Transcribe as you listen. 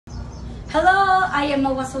Hello, I am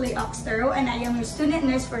Mawasuli Oxtero and I am your student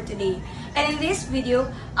nurse for today. And in this video,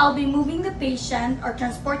 I'll be moving the patient or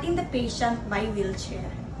transporting the patient by wheelchair.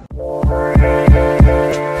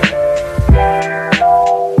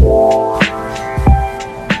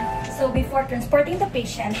 So before transporting the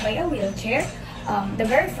patient by a wheelchair, the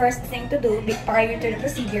very first thing to do prior to the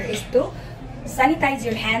procedure is to sanitize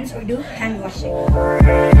your hands or do hand washing.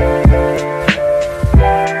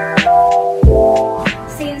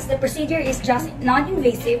 Since the procedure is just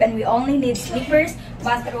non-invasive and we only need slippers,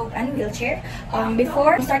 bathrobe, and wheelchair,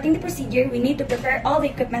 before starting the procedure, we need to prepare all the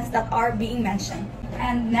equipments that are being mentioned.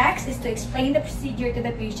 And next is to explain the procedure to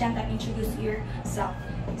the patient and introduce yourself.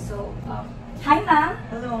 So, hi ma'am.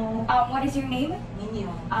 Hello. What is your name?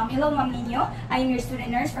 Nino. Hello ma'am Nino. I am your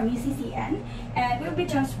student nurse from UCCN and we'll be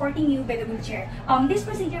transporting you by the wheelchair. This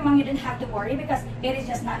procedure ma'am, you don't have to worry because it is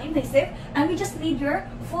just non-invasive and we just need your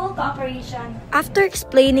full cooperation. After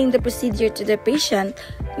explaining the procedure to the patient,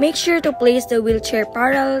 make sure to place the wheelchair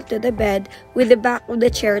parallel to the bed with the back of the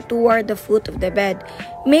chair toward the foot of the bed.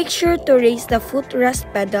 Make sure to raise the footrest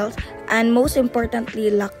pedals and most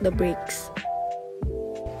importantly, lock the brakes.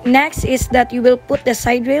 Next is that you will put the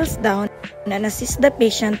side rails down and assist the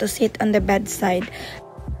patient to sit on the bedside.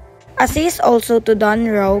 Assist also to don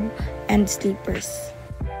robe and slippers.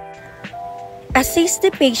 Assist the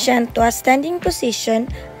patient to a standing position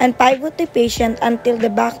and pivot the patient until the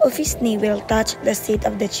back of his knee will touch the seat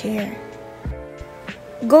of the chair.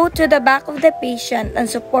 Go to the back of the patient and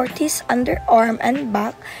support his underarm and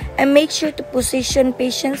back and make sure to position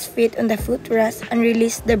patient's feet on the footrest and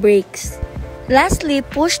release the brakes. Lastly,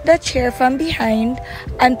 push the chair from behind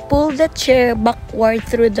and pull the chair backward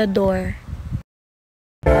through the door.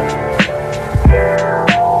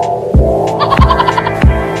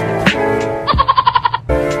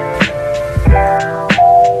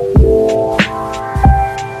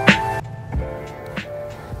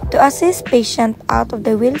 To assist patient out of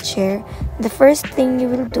the wheelchair, the first thing you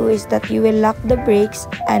will do is that you will lock the brakes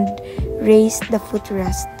and raise the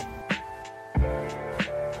footrest.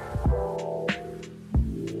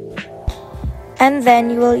 And then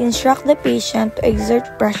you will instruct the patient to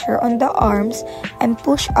exert pressure on the arms and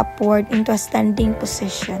push upward into a standing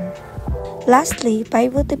position. Lastly,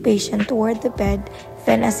 pivot the patient toward the bed,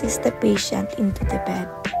 then assist the patient into the bed.